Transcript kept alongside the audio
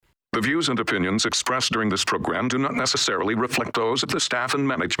The views and opinions expressed during this program do not necessarily reflect those of the staff and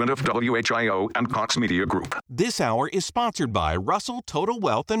management of WHIO and Cox Media Group. This hour is sponsored by Russell Total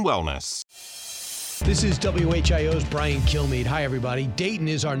Wealth and Wellness. This is WHIO's Brian Kilmeade. Hi, everybody. Dayton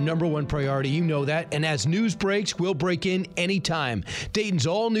is our number one priority. You know that. And as news breaks, we'll break in anytime. Dayton's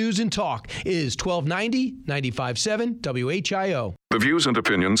all news and talk is 1290, 95.7 WHIO. The views and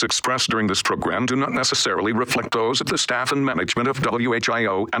opinions expressed during this program do not necessarily reflect those of the staff and management of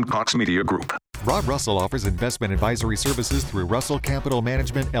WHIO and Cox Media Group. Rob Russell offers investment advisory services through Russell Capital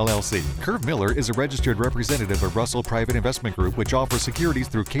Management, LLC. Curve Miller is a registered representative of Russell Private Investment Group, which offers securities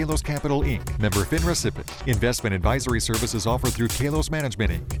through Kalos Capital, Inc., member FINRA SIPC. Investment advisory services offered through Kalos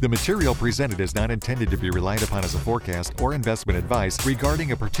Management, Inc. The material presented is not intended to be relied upon as a forecast or investment advice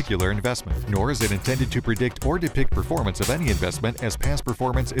regarding a particular investment, nor is it intended to predict or depict performance of any investment, as past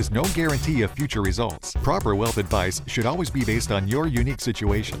performance is no guarantee of future results. Proper wealth advice should always be based on your unique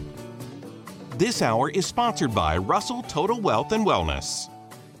situation. This hour is sponsored by Russell Total Wealth and Wellness.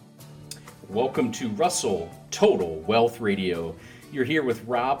 Welcome to Russell Total Wealth Radio. You're here with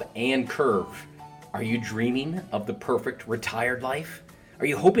Rob and Curve. Are you dreaming of the perfect retired life? Are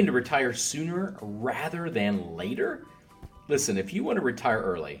you hoping to retire sooner rather than later? Listen, if you want to retire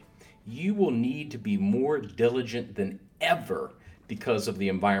early, you will need to be more diligent than ever because of the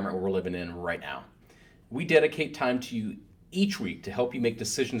environment we're living in right now. We dedicate time to you each week to help you make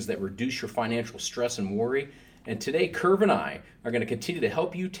decisions that reduce your financial stress and worry. And today, Curve and I are going to continue to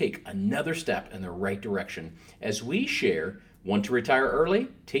help you take another step in the right direction as we share, want to retire early?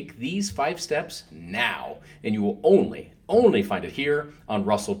 Take these 5 steps now, and you will only find it here on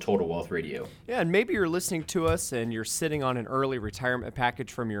Russell Total Wealth Radio. Yeah, and maybe you're listening to us and you're sitting on an early retirement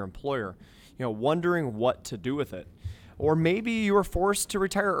package from your employer, wondering what to do with it. Or maybe you were forced to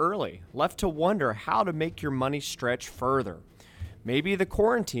retire early, left to wonder how to make your money stretch further. Maybe the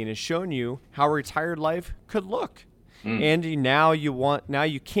quarantine has shown you how retired life could look. And now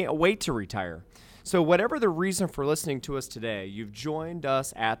you can't wait to retire. So whatever the reason for listening to us today, you've joined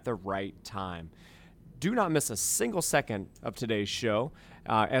us at the right time. Do not miss a single second of today's show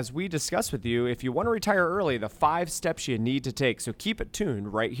as we discuss with you, if you want to retire early, the 5 steps you need to take. So keep it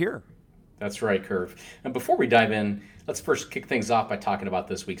tuned right here. That's right, Curve. And before we dive in, let's first kick things off by talking about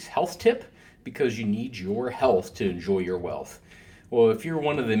this week's health tip, because you need your health to enjoy your wealth. Well, if you're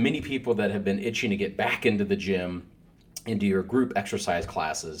one of the many people that have been itching to get back into the gym, into your group exercise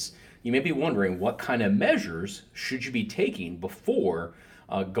classes, you may be wondering what kind of measures should you be taking before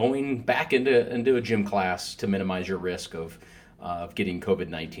going back into a gym class to minimize your risk of getting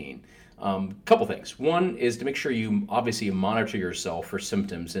COVID-19. Couple things. One is to make sure you obviously monitor yourself for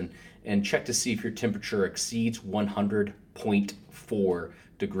symptoms and check to see if your temperature exceeds 100.4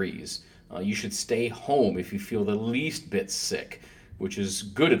 degrees. You should stay home if you feel the least bit sick, which is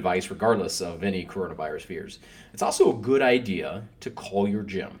good advice regardless of any coronavirus fears. It's also a good idea to call your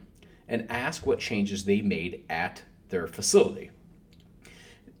gym and ask what changes they made at their facility.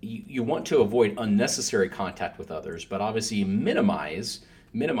 You want to avoid unnecessary contact with others, but obviously minimize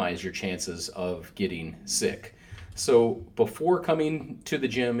your chances of getting sick. So before coming to the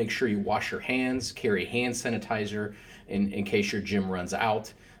gym, make sure you wash your hands, carry hand sanitizer in case your gym runs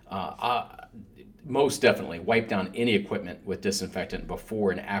out. Most definitely wipe down any equipment with disinfectant before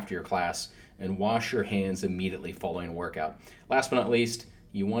and after your class, and wash your hands immediately following a workout. Last but not least,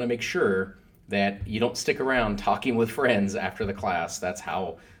 you want to make sure that you don't stick around talking with friends after the class. That's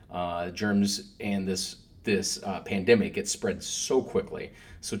how germs and this pandemic gets spread so quickly.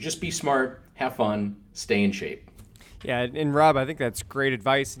 So just be smart, have fun, stay in shape. Yeah, and Rob, I think that's great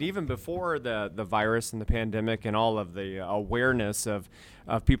advice. And even before the virus and the pandemic and all of the awareness of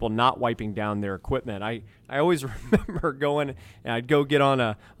people not wiping down their equipment, I always remember going and I'd go get on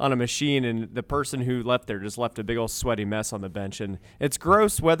a machine, and the person who left there just left a big old sweaty mess on the bench. And it's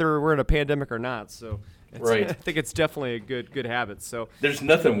gross whether we're in a pandemic or not. So right. I think it's definitely a good habit. So there's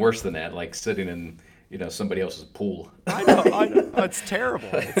nothing worse than that, like sitting in somebody else's pool. I know. It's terrible.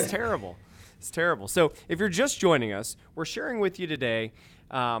 It's terrible. It's terrible. So if you're just joining us, we're sharing with you today,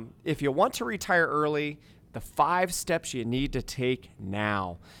 if you want to retire early, the 5 steps you need to take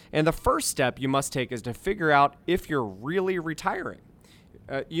now. And the first step you must take is to figure out if you're really retiring.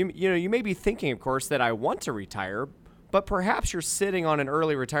 You may be thinking, of course, that I want to retire, but perhaps you're sitting on an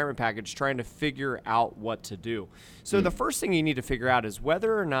early retirement package trying to figure out what to do. So the first thing you need to figure out is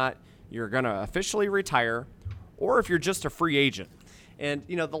whether or not you're going to officially retire, or if you're just a free agent. And,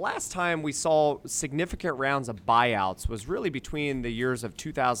 the last time we saw significant rounds of buyouts was really between the years of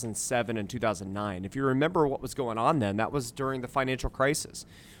 2007 and 2009. If you remember what was going on then, that was during the financial crisis.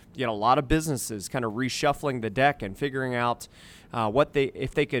 You had a lot of businesses kind of reshuffling the deck and figuring out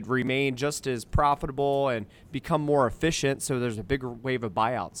if they could remain just as profitable and become more efficient. So there's a bigger wave of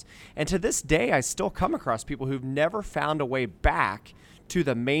buyouts. And to this day, I still come across people who've never found a way back to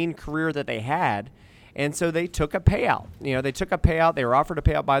the main career that they had. And so they took a payout. They were offered a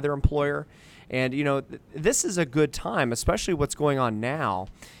payout by their employer. And, this is a good time, especially what's going on now.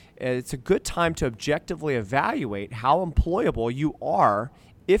 It's a good time to objectively evaluate how employable you are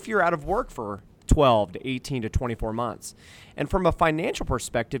if you're out of work for 12 to 18 to 24 months. And from a financial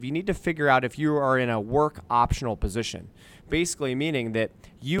perspective, you need to figure out if you are in a work optional position, basically meaning that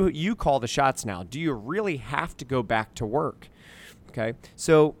you call the shots now. Do you really have to go back to work? Okay,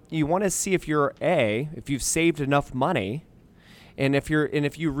 so you want to see if if you've saved enough money, and if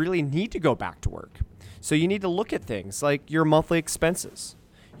you really need to go back to work. So you need to look at things like your monthly expenses.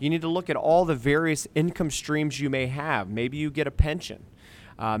 You need to look at all the various income streams you may have. Maybe you get a pension.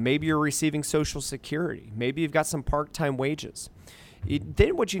 Maybe you're receiving Social Security. Maybe you've got some part-time wages.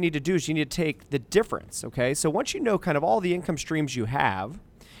 Then what you need to do is you need to take the difference. Okay, so once you know kind of all the income streams you have,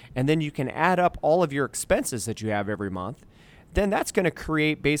 and then you can add up all of your expenses that you have every month, then that's going to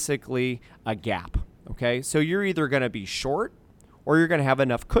create basically a gap, okay? So you're either going to be short or you're going to have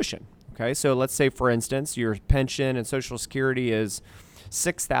enough cushion, okay? So let's say, for instance, your pension and Social Security is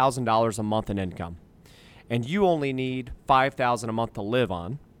 $6,000 a month in income, and you only need $5,000 a month to live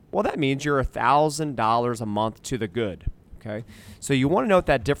on. Well, that means you're $1,000 a month to the good, okay? So you want to know what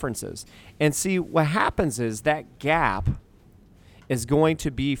that difference is. And see, what happens is that gap is going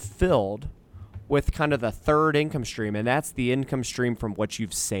to be filled with kind of the third income stream, and that's the income stream from what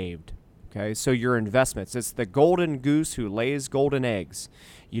you've saved. Okay, so your investments. It's the golden goose who lays golden eggs.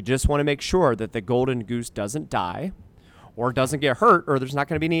 You just want to make sure that the golden goose doesn't die or doesn't get hurt, or there's not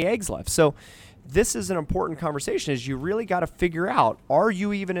going to be any eggs left. So this is an important conversation, is you really got to figure out, are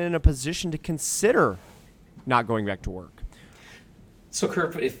you even in a position to consider not going back to work? So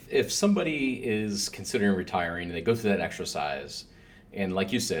Kurt, if somebody is considering retiring and they go through that exercise, and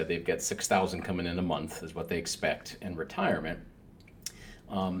like you said, they've got $6,000 coming in a month is what they expect in retirement.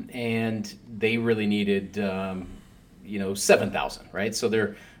 And they really needed, $7,000, right? So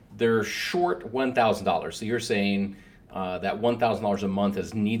they're short $1,000. So you're saying that $1,000 a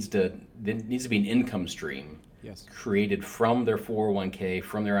month needs to be an income stream, yes, created from their 401k,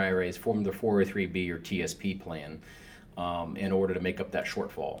 from their IRAs, from their 403b or TSP plan, in order to make up that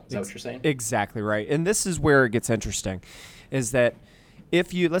shortfall. Is that what you're saying? Exactly right. And this is where it gets interesting, is that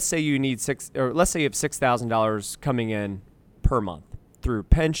if you, let's say you have $6,000 coming in per month through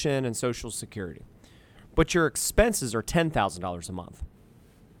pension and Social Security, but your expenses are $10,000 a month.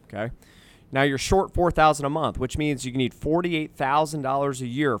 Okay. Now you're short $4,000 a month, which means you need $48,000 a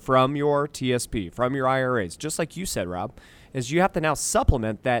year from your TSP, from your IRAs. Just like you said, Rob, is you have to now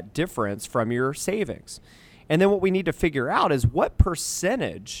supplement that difference from your savings. And then what we need to figure out is what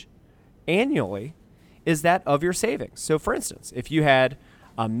percentage annually is that of your savings. So for instance, if you had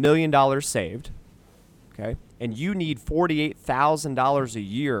 $1 million saved, okay, and you need $48,000 a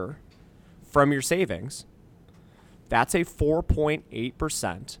year from your savings, that's a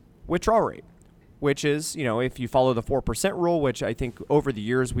 4.8% withdrawal rate, which is, if you follow the 4% rule, which I think over the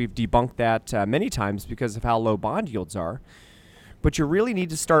years we've debunked that many times because of how low bond yields are. But you really need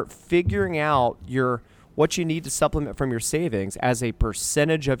to start figuring out what you need to supplement from your savings as a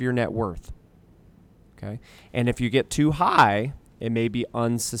percentage of your net worth. Okay, and if you get too high, it may be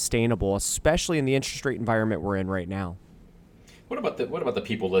unsustainable, especially in the interest rate environment we're in right now. What about the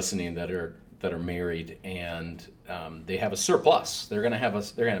people listening that are married and they have a surplus? They're going to have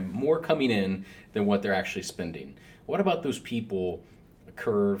more coming in than what they're actually spending. What about those people,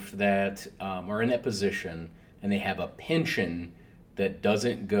 Curve, that are in that position and they have a pension that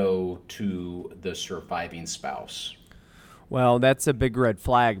doesn't go to the surviving spouse? Well, that's a big red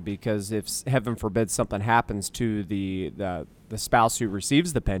flag, because if, heaven forbid, something happens to the spouse who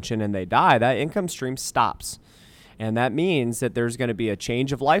receives the pension and they die, that income stream stops. And that means that there's going to be a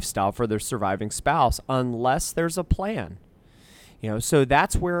change of lifestyle for their surviving spouse unless there's a plan. So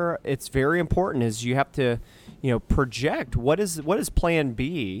that's where it's very important, is you have to, project what is plan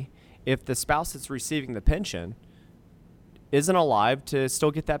B if the spouse that's receiving the pension isn't alive to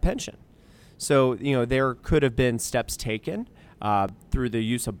still get that pension. So, there could have been steps taken through the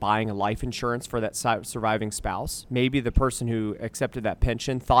use of buying a life insurance for that surviving spouse. Maybe the person who accepted that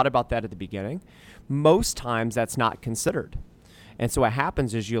pension thought about that at the beginning. Most times that's not considered. And so what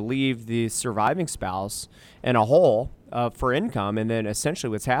happens is you leave the surviving spouse in a hole for income, and then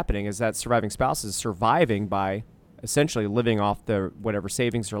essentially what's happening is that surviving spouse is surviving by essentially living off the whatever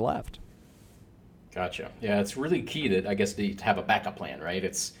savings are left. Gotcha. Yeah, it's really key to have a backup plan, right?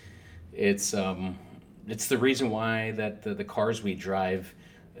 It's It's the reason why that the cars we drive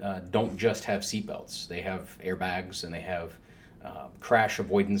don't just have seatbelts. They have airbags, and they have crash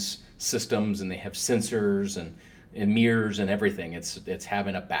avoidance systems, and they have sensors and mirrors and everything. It's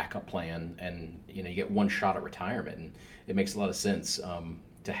having a backup plan, and you get one shot at retirement, and it makes a lot of sense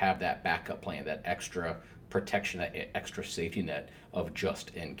to have that backup plan, that extra protection, that extra safety net of just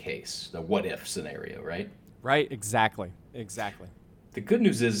in case, the what if scenario, right? Right, exactly. The good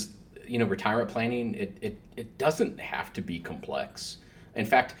news is, retirement planning, it doesn't have to be complex. In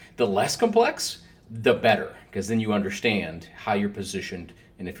fact, the less complex, the better, because then you understand how you're positioned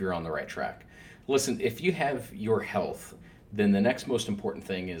and if you're on the right track. Listen, if you have your health, then the next most important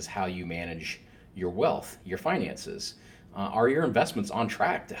thing is how you manage your wealth, your finances. Are your investments on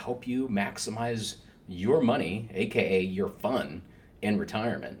track to help you maximize your money, aka your fun, in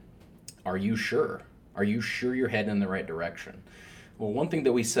retirement? Are you sure? Are you sure you're heading in the right direction? Well, one thing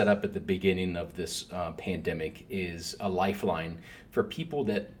that we set up at the beginning of this pandemic is a lifeline for people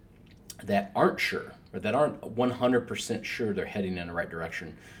that aren't sure, or that aren't 100% sure they're heading in the right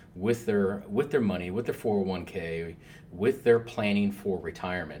direction with their money, with their 401k, with their planning for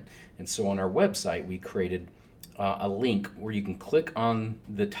retirement. And so on our website, we created a link where you can click on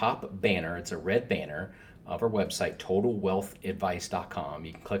the top banner. It's a red banner of our website, totalwealthadvice.com.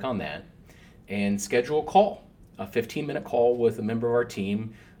 You can click on that and schedule a call, a 15-minute call with a member of our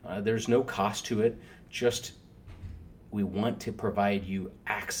team. There's no cost to it. Just we want to provide you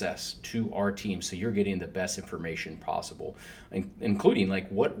access to our team so you're getting the best information possible, including like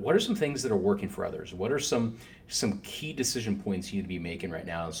what are some things that are working for others? What are some key decision points you need to be making right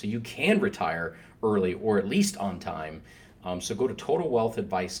now so you can retire early or at least on time? So go to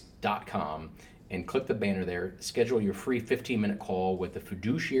totalwealthadvice.com and click the banner there. Schedule your free 15-minute call with the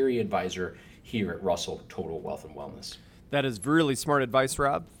fiduciary advisor here at Russell Total Wealth and Wellness. That is really smart advice,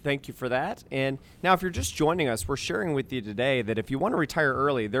 Rob. Thank you for that. And now if you're just joining us, we're sharing with you today that if you want to retire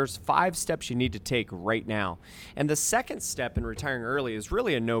early, there's 5 steps you need to take right now. And the second step in retiring early is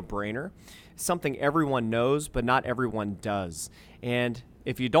really a no-brainer, something everyone knows, but not everyone does. And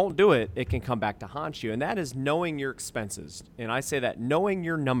if you don't do it, it can come back to haunt you, and that is knowing your expenses. And I say that, knowing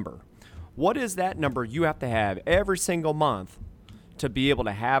your number. What is that number you have to have every single month to be able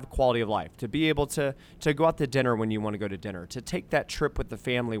to have quality of life, to be able to go out to dinner when you want to go to dinner, to take that trip with the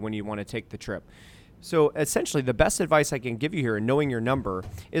family when you want to take the trip? So essentially, the best advice I can give you here in knowing your number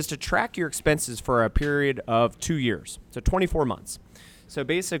is to track your expenses for a period of 2 years, so 24 months. So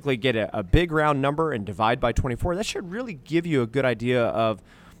basically get a big round number and divide by 24. That should really give you a good idea of,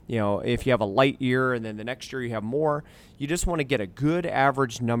 if you have a light year and then the next year you have more. You just want to get a good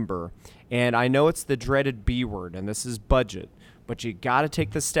average number. And I know it's the dreaded B word, and this is budget. But you got to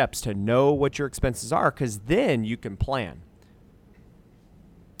take the steps to know what your expenses are, because then you can plan.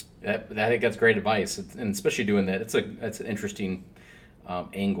 I think that's great advice, and especially doing that. That's an interesting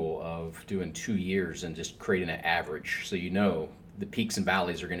angle of doing 2 years and just creating an average, so the peaks and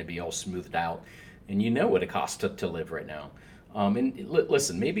valleys are going to be all smoothed out, and what it costs to live right now.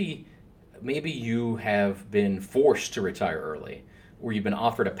 Listen, maybe you have been forced to retire early, or you've been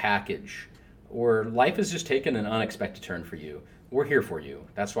offered a package, or life has just taken an unexpected turn for you. We're here for you.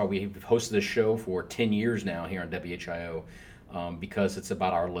 That's why we've hosted this show for 10 years now here on WHIO, because it's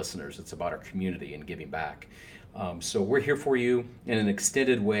about our listeners. It's about our community and giving back. So we're here for you in an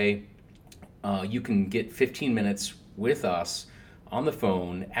extended way. You can get 15 minutes with us on the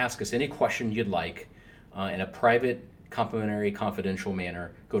phone, ask us any question you'd like in a private, complimentary, confidential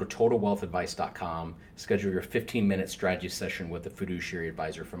manner. Go to totalwealthadvice.com, schedule your 15-minute strategy session with a fiduciary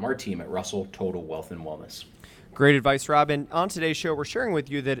advisor from our team at Russell Total Wealth and Wellness. Great advice, Rob. And on today's show, we're sharing with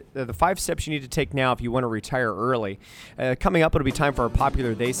you that the 5 steps you need to take now if you want to retire early. Coming up, it'll be time for our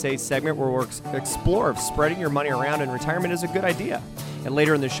popular They Say segment, where we'll explore if spreading your money around in retirement is a good idea. And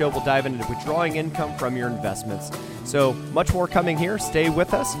later in the show, we'll dive into withdrawing income from your investments. So much more coming here. Stay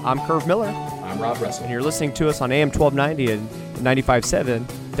with us. I'm Curve Miller. I'm Rob Russell. And you're listening to us on AM 1290 and 95.7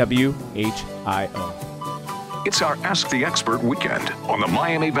 WHIO. It's our Ask the Expert weekend on the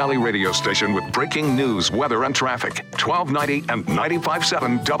Miami Valley radio station with breaking news, weather, and traffic. 1290 and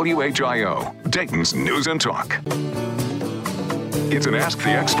 95.7 WHIO, Dayton's News and Talk. It's an Ask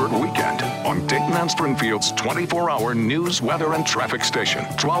the Expert weekend on Dayton and Springfield's 24-hour news, weather, and traffic station.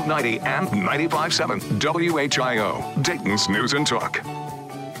 1290 and 95.7 WHIO, Dayton's News and Talk.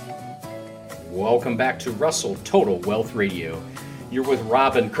 Welcome back to Russell Total Wealth Radio. You're with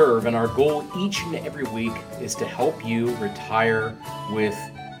Rob and Curve, and our goal each and every week is to help you retire with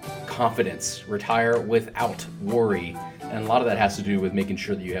confidence, retire without worry. And a lot of that has to do with making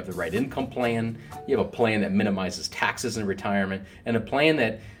sure that you have the right income plan, you have a plan that minimizes taxes in retirement, and a plan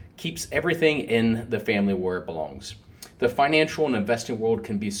that keeps everything in the family where it belongs. The financial and investing world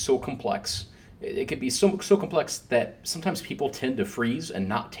can be so complex. It can be so complex that sometimes people tend to freeze and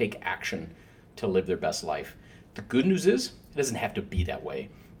not take action to live their best life. The good news is it doesn't have to be that way.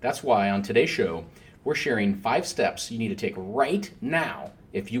 That's why on today's show, we're sharing 5 steps you need to take right now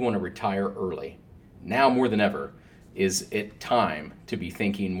if you want to retire early. Now more than ever is it time to be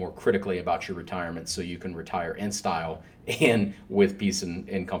thinking more critically about your retirement so you can retire in style and with peace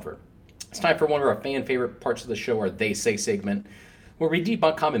and comfort. It's time for one of our fan favorite parts of the show, our They Say segment, where we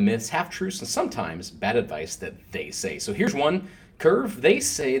debunk common myths, half-truths, and sometimes bad advice that they say. So here's one. Curve, they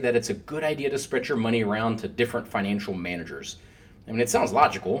say that it's a good idea to spread your money around to different financial managers. I mean, it sounds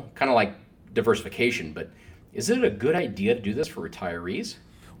logical, kind of like diversification, but is it a good idea to do this for retirees?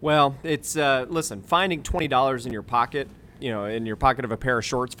 Well, it's listen, finding $20 in your pocket, in your pocket of a pair of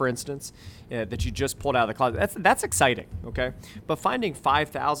shorts, for instance, that you just pulled out of the closet, that's exciting, okay? But finding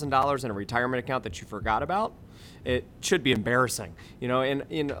 $5,000 in a retirement account that you forgot about, it should be embarrassing,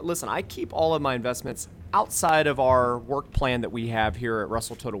 And listen, I keep all of my investments outside of our work plan that we have here at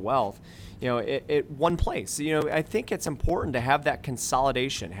Russell Total Wealth, at one place. I think it's important to have that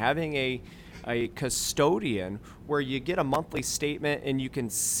consolidation, having a custodian where you get a monthly statement and you can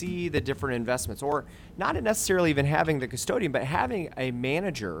see the different investments, or not necessarily even having the custodian, but having a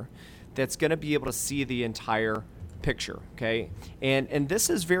manager that's going to be able to see the entire picture, okay? And this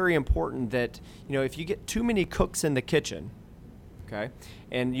is very important that, if you get too many cooks in the kitchen, okay,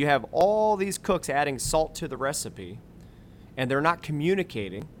 and you have all these cooks adding salt to the recipe and they're not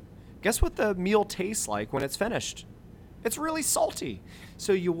communicating, guess what the meal tastes like when it's finished? It's really salty.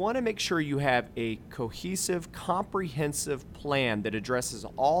 So you want to make sure you have a cohesive, comprehensive plan that addresses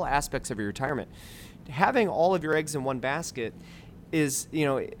all aspects of your retirement. Having all of your eggs in one basket is,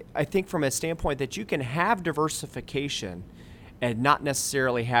 I think from a standpoint that you can have diversification and not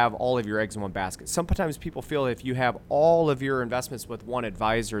necessarily have all of your eggs in one basket. Sometimes people feel if you have all of your investments with one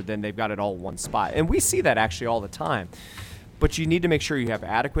advisor, then they've got it all in one spot. And we see that actually all the time. But you need to make sure you have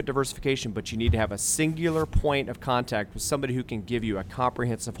adequate diversification, but you need to have a singular point of contact with somebody who can give you a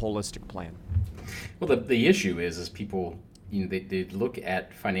comprehensive, holistic plan. Well, the issue is people, they look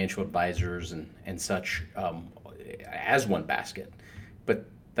at financial advisors and such as one basket, but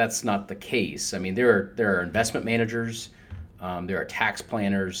that's not the case. I mean, there are investment managers, there are tax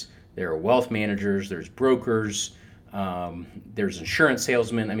planners, there are wealth managers, there's brokers, there's insurance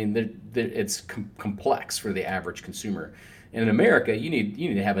salesmen. I mean, it's complex for the average consumer. And in America, you need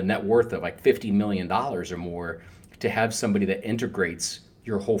to have a net worth of like $50 million or more to have somebody that integrates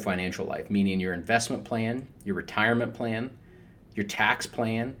your whole financial life, meaning your investment plan, your retirement plan, your tax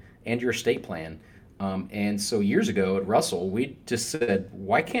plan, and your estate plan. And so years ago at Russell, we just said,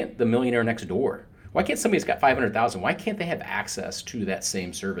 why can't the millionaire next door? Why can't somebody that's got $500,000? Why can't they have access to that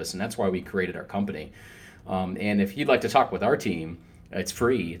same service? And that's why we created our company. And if you'd like to talk with our team, it's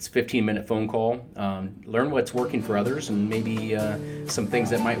free. It's a 15-minute phone call. Learn what's working for others and maybe some things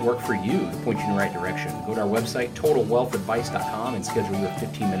that might work for you to point you in the right direction. Go to our website, totalwealthadvice.com, and schedule your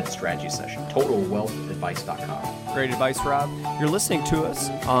 15-minute strategy session, totalwealthadvice.com. Great advice, Rob. You're listening to us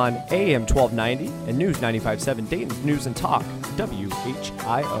on AM 1290 and News 95.7, Dayton's News and Talk,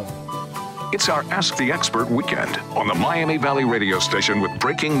 WHIO. It's our Ask the Expert weekend on the Miami Valley radio station with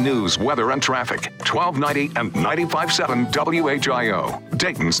breaking news, weather, and traffic. 1290 and 95.7 WHIO,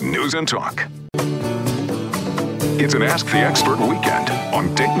 Dayton's News and Talk. It's an Ask the Expert weekend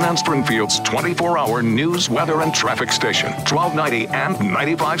on Dayton and Springfield's 24-hour news, weather, and traffic station. 1290 and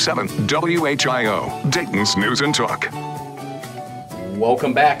 95.7 WHIO, Dayton's News and Talk.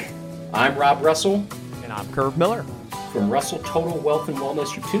 Welcome back. I'm Rob Russell. And I'm Curve Miller. From Russell Total Wealth and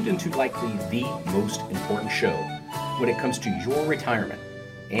Wellness, you're tuned into likely the most important show when it comes to your retirement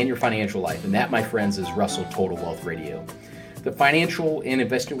and your financial life. And that, my friends, is Russell Total Wealth Radio. The financial and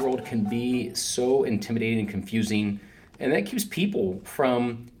investing world can be so intimidating and confusing, and that keeps people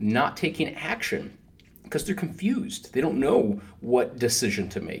from not taking action because they're confused. They don't know what decision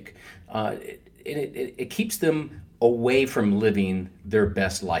to make. It keeps them away from living their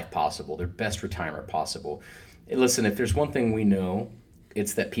best life possible, their best retirement possible. Listen, if there's one thing we know,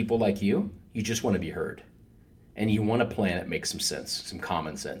 it's that people like you just want to be heard. And you want a plan that makes some sense, some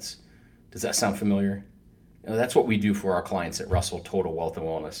common sense. Does that sound familiar? That's what we do for our clients at Russell Total Wealth and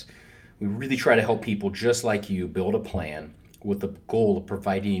Wellness. We really try to help people just like you build a plan with the goal of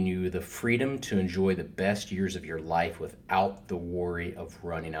providing you the freedom to enjoy the best years of your life without the worry of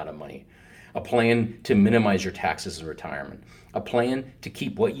running out of money. A plan to minimize your taxes in retirement. A plan to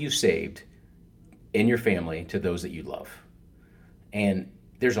keep what you saved in your family to those that you love. And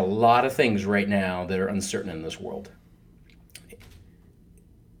there's a lot of things right now that are uncertain in this world.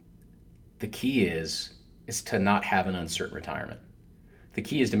 the key is to not have an uncertain retirement. The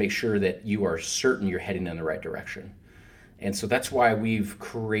key is to make sure that you are certain you're heading in the right direction. And so that's why we've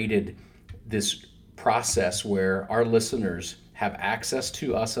created this process where our listeners have access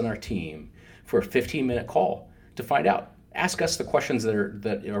to us and our team for a 15-minute call to find out. Ask us the questions that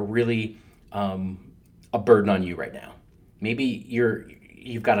are really a burden on you right now. Maybe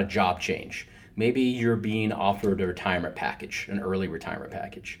you've got a job change. Maybe you're being offered a retirement package, an early retirement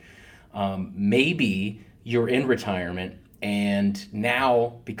package. Maybe you're in retirement and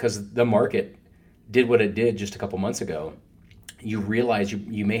now, because the market did what it did just a couple months ago, you realize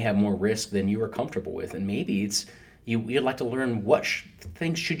you may have more risk than you are comfortable with. And maybe it's you'd like to learn what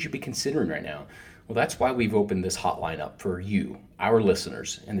things should you be considering right now. Well, that's why we've opened this hotline up for you, our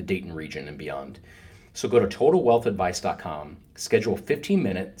listeners in the Dayton region and beyond. So go to TotalWealthAdvice.com, schedule a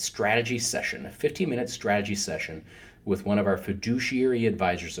 15-minute strategy session, with one of our fiduciary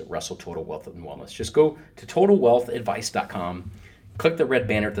advisors at Russell Total Wealth and Wellness. Just go to TotalWealthAdvice.com, click the red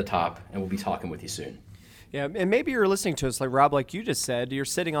banner at the top, and we'll be talking with you soon. Yeah, and maybe you're listening to us like Rob, like you just said, you're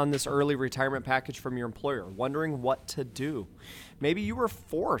sitting on this early retirement package from your employer, wondering what to do. Maybe you were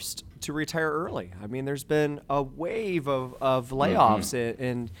forced to retire early. I mean, there's been a wave of layoffs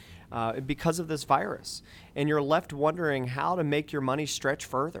and because of this virus, and you're left wondering how to make your money stretch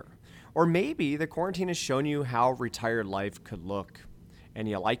further. Or maybe the quarantine has shown you how retired life could look, and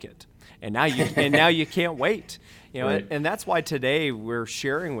you like it, and now you can't wait. Right. And that's why today we're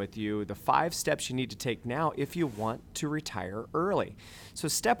sharing with you the 5 steps you need to take now if you want to retire early. So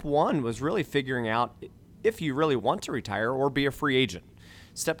step 1 was really figuring out if you really want to retire or be a free agent.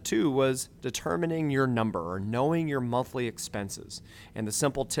 Step 2 was determining your number or knowing your monthly expenses, and the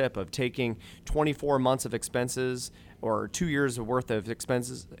simple tip of taking 24 months of expenses or 2 years worth of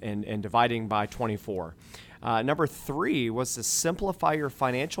expenses and dividing by 24. Number 3 was to simplify your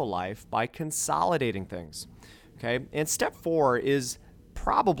financial life by consolidating things. Okay, and step 4 is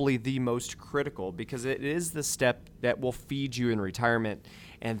probably the most critical because it is the step that will feed you in retirement,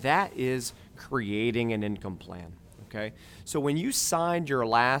 and that is creating an income plan. Okay, so when you signed your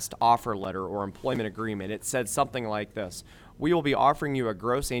last offer letter or employment agreement, it said something like this: we will be offering you a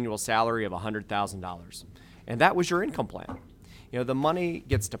gross annual salary of $100,000. And that was your income plan. The money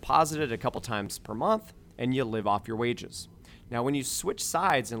gets deposited a couple times per month, and you live off your wages. Now, when you switch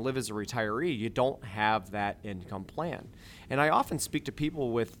sides and live as a retiree, you don't have that income plan. And I often speak to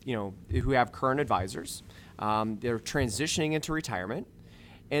people with, who have current advisors. They're transitioning into retirement,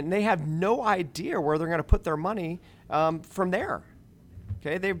 and they have no idea where they're going to put their money from there.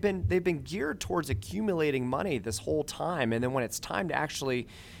 Okay, they've been geared towards accumulating money this whole time, and then when it's time to actually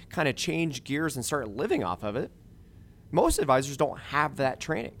kind of change gears and start living off of it, most advisors don't have that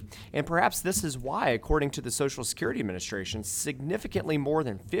training. And perhaps this is why, according to the Social Security Administration, significantly more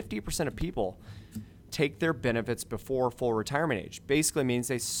than 50% of people take their benefits before full retirement age. Basically means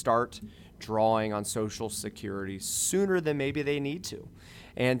they start drawing on Social Security sooner than maybe they need to.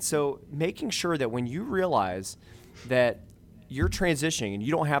 And so making sure that when you realize that you're transitioning and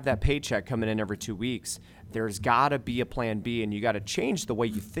you don't have that paycheck coming in every 2 weeks, there's got to be a plan B, and you got to change the way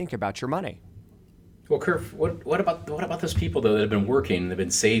you think about your money. Well, Kurt, what about those people though that have been working, they've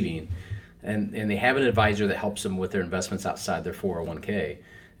been saving, and they have an advisor that helps them with their investments outside their 401k,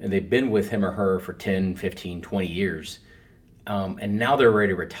 and they've been with him or her for 10, 15, 20 years, and now they're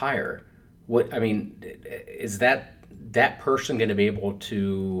ready to retire. Is that person going to be able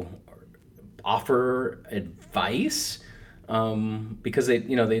to offer advice? Because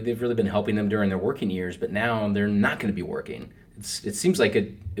they've really been helping them during their working years, but now they're not going to be working. It seems like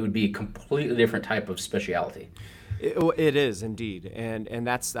it would be a completely different type of specialty. It is indeed, and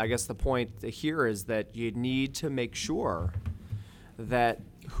that's, I guess, the point here is that you need to make sure that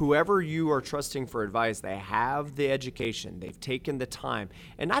whoever you are trusting for advice, they have the education, they've taken the time,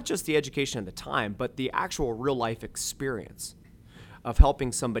 and not just the education and the time, but the actual real life experience of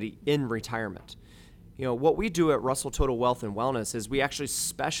helping somebody in retirement. What we do at Russell Total Wealth and Wellness is we actually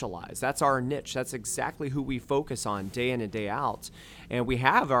specialize. That's our niche. That's exactly who we focus on day in and day out. And we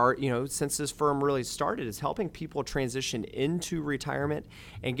have our, since this firm really started, is helping people transition into retirement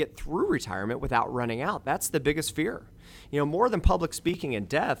and get through retirement without running out. That's the biggest fear. More than public speaking and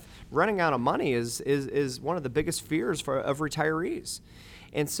death, running out of money is one of the biggest fears of retirees.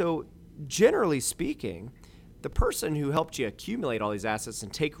 And so generally speaking, the person who helped you accumulate all these assets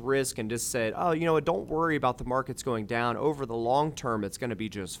and take risk and just said, don't worry about the markets going down. Over the long term, it's going to be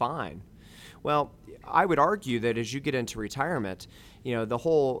just fine. Well, I would argue that as you get into retirement, the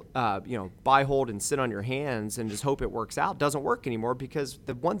whole, buy, hold, and sit on your hands and just hope it works out doesn't work anymore, because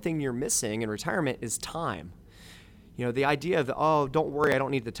the one thing you're missing in retirement is time. the idea of, oh, don't worry, I don't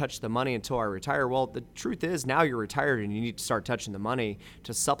need to touch the money until I retire. Well, the truth is now you're retired and you need to start touching the money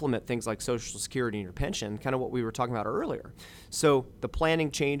to supplement things like Social Security and your pension, kind of what we were talking about earlier. So the planning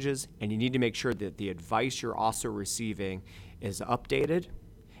changes, and you need to make sure that the advice you're also receiving is updated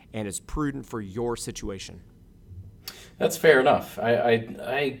and is prudent for your situation. That's fair enough.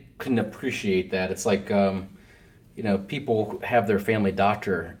 I couldn't appreciate that. It's like, people have their family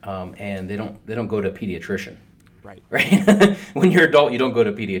doctor, and they don't go to a pediatrician. Right. When you're an adult, you don't go to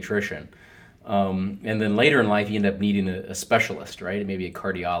a pediatrician. And then later in life, you end up needing a specialist, right? Maybe a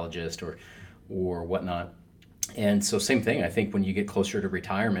cardiologist or whatnot. And so same thing, I think when you get closer to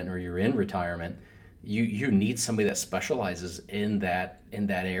retirement or you're in retirement, you need somebody that specializes in that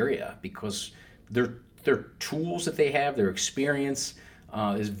area, because their tools that they have, their experience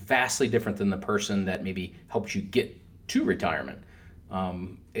is vastly different than the person that maybe helps you get to retirement.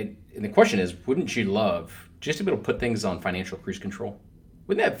 And the question is, wouldn't you love just to be able to put things on financial cruise control?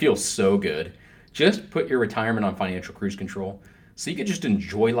 Wouldn't that feel so good? Just put your retirement on financial cruise control so you could just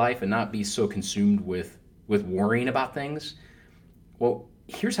enjoy life and not be so consumed with worrying about things. Well,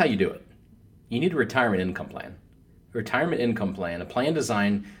 here's how you do it. You need a retirement income plan. A retirement income plan, a plan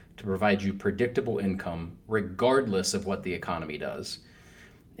designed to provide you predictable income regardless of what the economy does.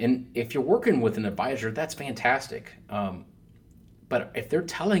 And if you're working with an advisor, that's fantastic. But if they're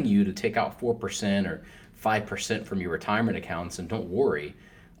telling you to take out 4% or 5% from your retirement accounts and don't worry,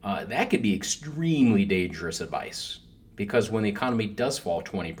 that could be extremely dangerous advice, because when the economy does fall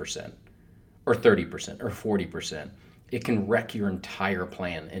 20% or 30% or 40%, it can wreck your entire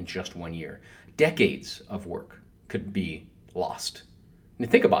plan in just 1 year. Decades of work could be lost. I mean,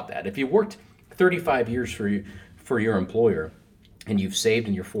 think about that. If you worked 35 years for your employer and you've saved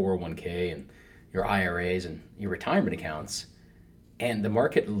in your 401k and your IRAs and your retirement accounts, and the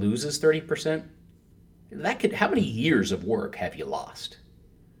market loses 30%, how many years of work have you lost?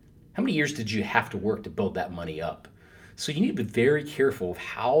 How many years did you have to work to build that money up? So you need to be very careful of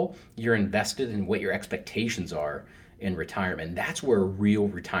how you're invested and what your expectations are in retirement. That's where a real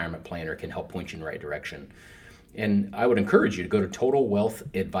retirement planner can help point you in the right direction. And I would encourage you to go to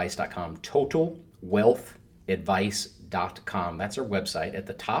totalwealthadvice.com, totalwealthadvice.com. That's our website. At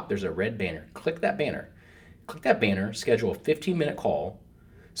the top, there's a red banner. Click that banner. Schedule a 15-minute call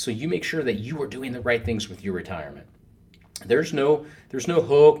so you make sure that you are doing the right things with your retirement. There's no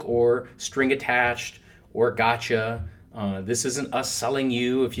hook or string attached or gotcha. This isn't us selling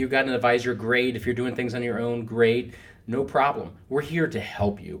you. If you've got an advisor, great. If you're doing things on your own, great. No problem. We're here to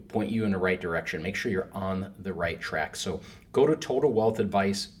help you, point you in the right direction, make sure you're on the right track. So go to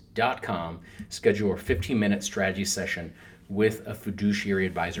totalwealthadvice.com, schedule a 15-minute strategy session with a fiduciary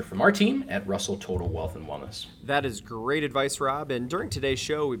advisor from our team at Russell Total Wealth and Wellness. That is great advice, Rob. And during today's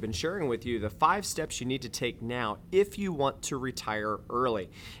show, we've been sharing with you the 5 steps you need to take now if you want to retire early.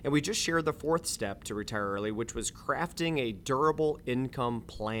 And we just shared the 4th step to retire early, which was crafting a durable income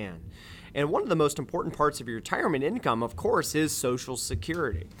plan. And one of the most important parts of your retirement income, of course, is Social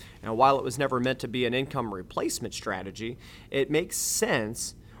Security. Now, while it was never meant to be an income replacement strategy, it makes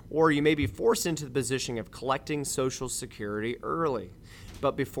sense, or you may be forced into the position of collecting Social Security early.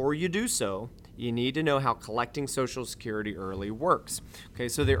 But before you do so, you need to know how collecting Social Security early works. Okay,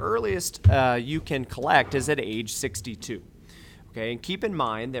 so the earliest you can collect is at age 62. Okay, and keep in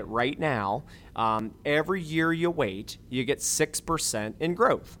mind that right now, every year you wait, you get 6% in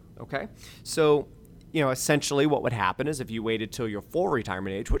growth. Okay, so essentially what would happen is if you waited till your full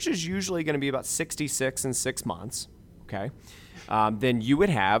retirement age, which is usually going to be about 66 in 6 months, okay, then you would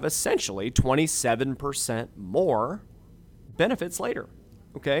have essentially 27% more benefits later.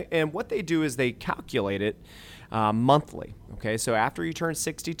 Okay, and what they do is they calculate it monthly. Okay, so after you turn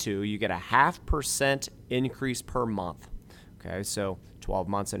 62, you get a 0.5% increase per month. Okay, so 12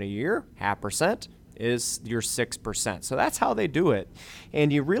 months in a year, 0.5% is your 6%. So that's how they do it.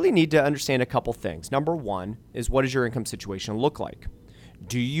 And you really need to understand a couple things. Number one is, what does your income situation look like?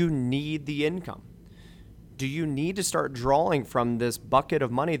 Do you need the income? Do you need to start drawing from this bucket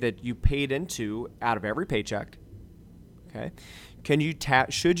of money that you paid into out of every paycheck? Okay.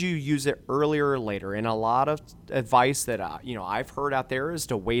 Should you use it earlier or later? And a lot of advice that I've heard out there is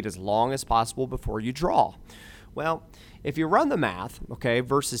to wait as long as possible before you draw. Well, if you run the math, okay,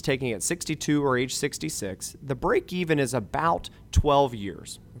 versus taking it at 62 or age 66, the break even is about 12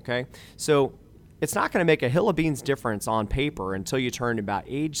 years, okay? So it's not going to make a hill of beans difference on paper until you turn about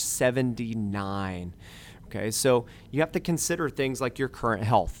age 79. Okay, so you have to consider things like your current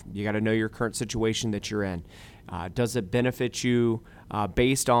health. You got to know your current situation that you're in. Does it benefit you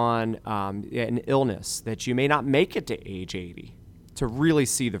based on an illness that you may not make it to age 80? to really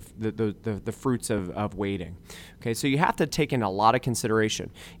see the fruits of waiting. Okay, so you have to take in a lot of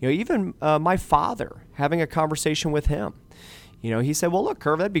consideration. Even my father, having a conversation with him, he said, well, look,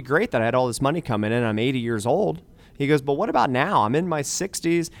 Curve, that'd be great that I had all this money coming in. I'm 80 years old. He goes, but what about now? I'm in my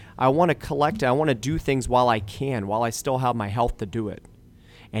 60s. I want to collect. I want to do things while I can, while I still have my health to do it.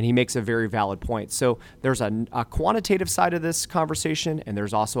 And he makes a very valid point. So there's a quantitative side of this conversation, and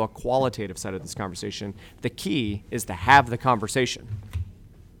there's also a qualitative side of this conversation. The key is to have the conversation.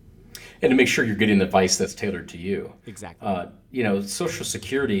 And to make sure you're getting advice that's tailored to you. Exactly. Social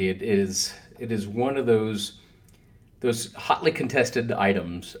Security, it is one of those hotly contested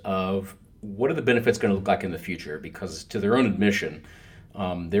items of what are the benefits going to look like in the future? Because to their own admission,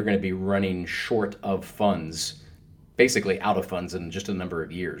 they're going to be running short of funds, basically out of funds in just a number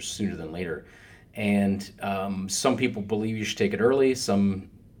of years, sooner than later. And some people believe you should take it early,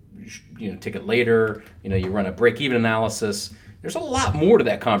 some take it later. You run a break-even analysis. There's a lot more to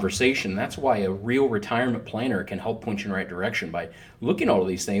that conversation. That's why a real retirement planner can help point you in the right direction by looking at all of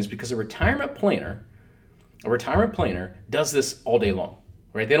these things, because a retirement planner does this all day long.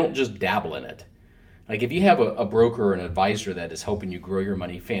 Right? They don't just dabble in it. Like if you have a broker or an advisor that is helping you grow your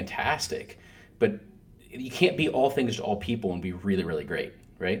money, fantastic. But you can't be all things to all people and be really, really great,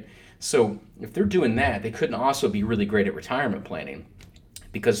 right? So if they're doing that, they couldn't also be really great at retirement planning,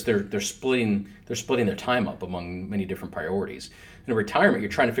 because they're splitting their time up among many different priorities. In retirement,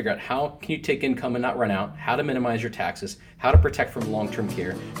 you're trying to figure out how can you take income and not run out, how to minimize your taxes, how to protect from long-term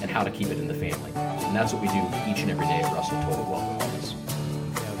care, and how to keep it in the family. And that's what we do each and every day at Russell Total Wealth Advice.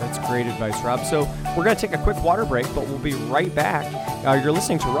 That's great advice, Rob. So we're going to take a quick water break, but we'll be right back. You're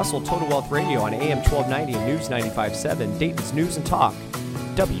listening to Russell Total Wealth Radio on AM 1290 and News 95.7, Dayton's News and Talk,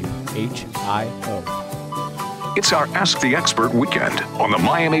 WHIO. It's our Ask the Expert weekend on the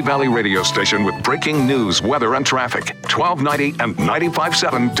Miami Valley radio station with breaking news, weather, and traffic. 1290 and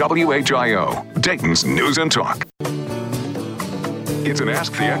 95.7 WHIO, Dayton's News and Talk. It's an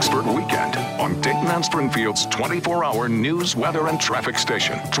Ask the Expert weekend on Dayton and Springfield's 24-hour news, weather, and traffic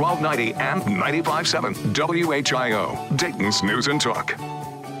station. 1290 and 95.7 WHIO, Dayton's News and Talk.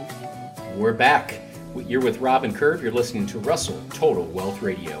 We're back. You're with Rob and Curve. You're listening to Russell Total Wealth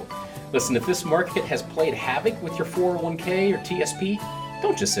Radio. Listen, if this market has played havoc with your 401k or TSP,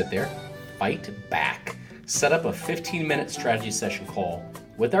 don't just sit there. Fight back. Set up a 15-minute strategy session call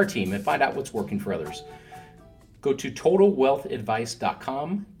with our team and find out what's working for others. Go to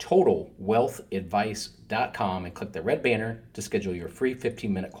TotalWealthAdvice.com, TotalWealthAdvice.com, and click the red banner to schedule your free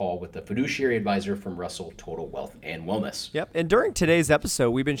 15-minute call with the fiduciary advisor from Russell Total Wealth and Wellness. Yep, and during today's episode,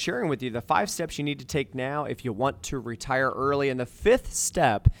 we've been sharing with you the 5 steps you need to take now if you want to retire early. And the 5th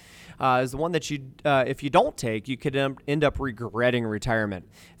step is the one that if you don't take, you could end up regretting retirement.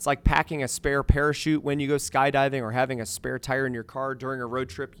 It's like packing a spare parachute when you go skydiving or having a spare tire in your car during a road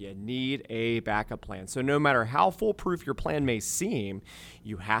trip. You need a backup plan. So no matter how foolproof your plan may seem,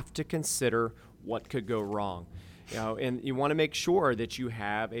 you have to consider what could go wrong. And you want to make sure that you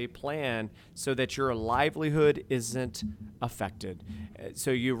have a plan so that your livelihood isn't affected.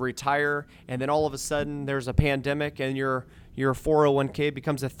 So you retire, and then all of a sudden there's a pandemic, and your 401k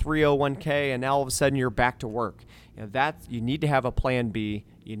becomes a 301k, and now all of a sudden you're back to work. You need to have a plan B.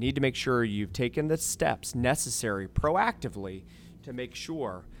 You need to make sure you've taken the steps necessary proactively to make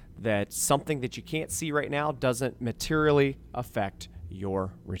sure that something that you can't see right now doesn't materially affect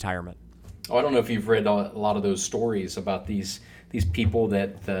your retirement. Oh, I don't know if you've read a lot of those stories about these people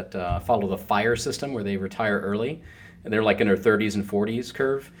that follow the FIRE system, where they retire early, and they're like in their 30s and 40s,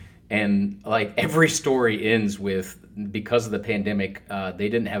 Curve, and like every story ends with, because of the pandemic, they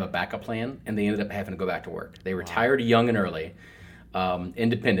didn't have a backup plan, and they ended up having to go back to work. They retired young and early,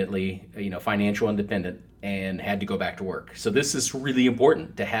 independently, financial independent, and had to go back to work. So this is really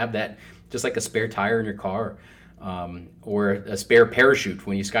important to have that, just like a spare tire in your car, or a spare parachute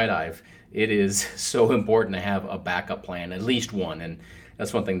when you skydive. It is so important to have a backup plan, at least one. And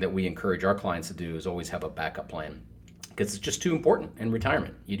that's one thing that we encourage our clients to do, is always have a backup plan, because it's just too important in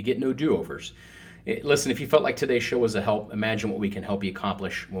retirement. You get no do-overs. Listen, if you felt like today's show was a help, imagine what we can help you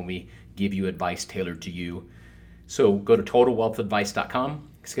accomplish when we give you advice tailored to you. So go to TotalWealthAdvice.com,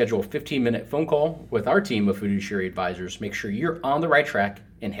 schedule a 15-minute phone call with our team of fiduciary advisors. Make sure you're on the right track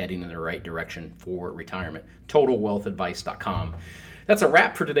and heading in the right direction for retirement. TotalWealthAdvice.com. That's a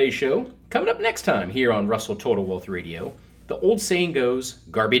wrap for today's show. Coming up next time here on Russell Total Wealth Radio, the old saying goes,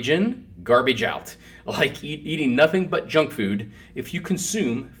 garbage in, garbage out. Like eating nothing but junk food, if you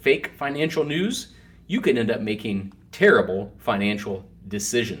consume fake financial news, you can end up making terrible financial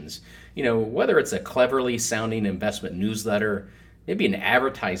decisions. Whether it's a cleverly sounding investment newsletter, maybe an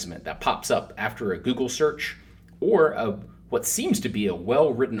advertisement that pops up after a Google search, or a what seems to be a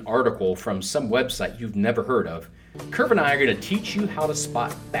well-written article from some website you've never heard of, Curve and I are going to teach you how to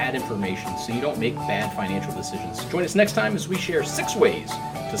spot bad information so you don't make bad financial decisions. Join us next time as we share 6 ways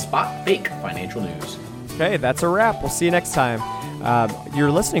to spot fake financial news. Okay, that's a wrap. We'll see you next time. You're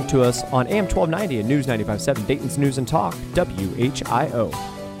listening to us on AM 1290 and News 95.7, Dayton's News and Talk,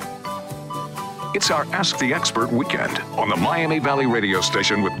 WHIO. It's our Ask the Expert weekend on the Miami Valley radio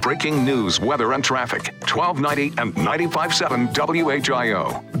station with breaking news, weather, and traffic. 1290 and 95.7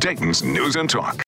 WHIO, Dayton's News and Talk.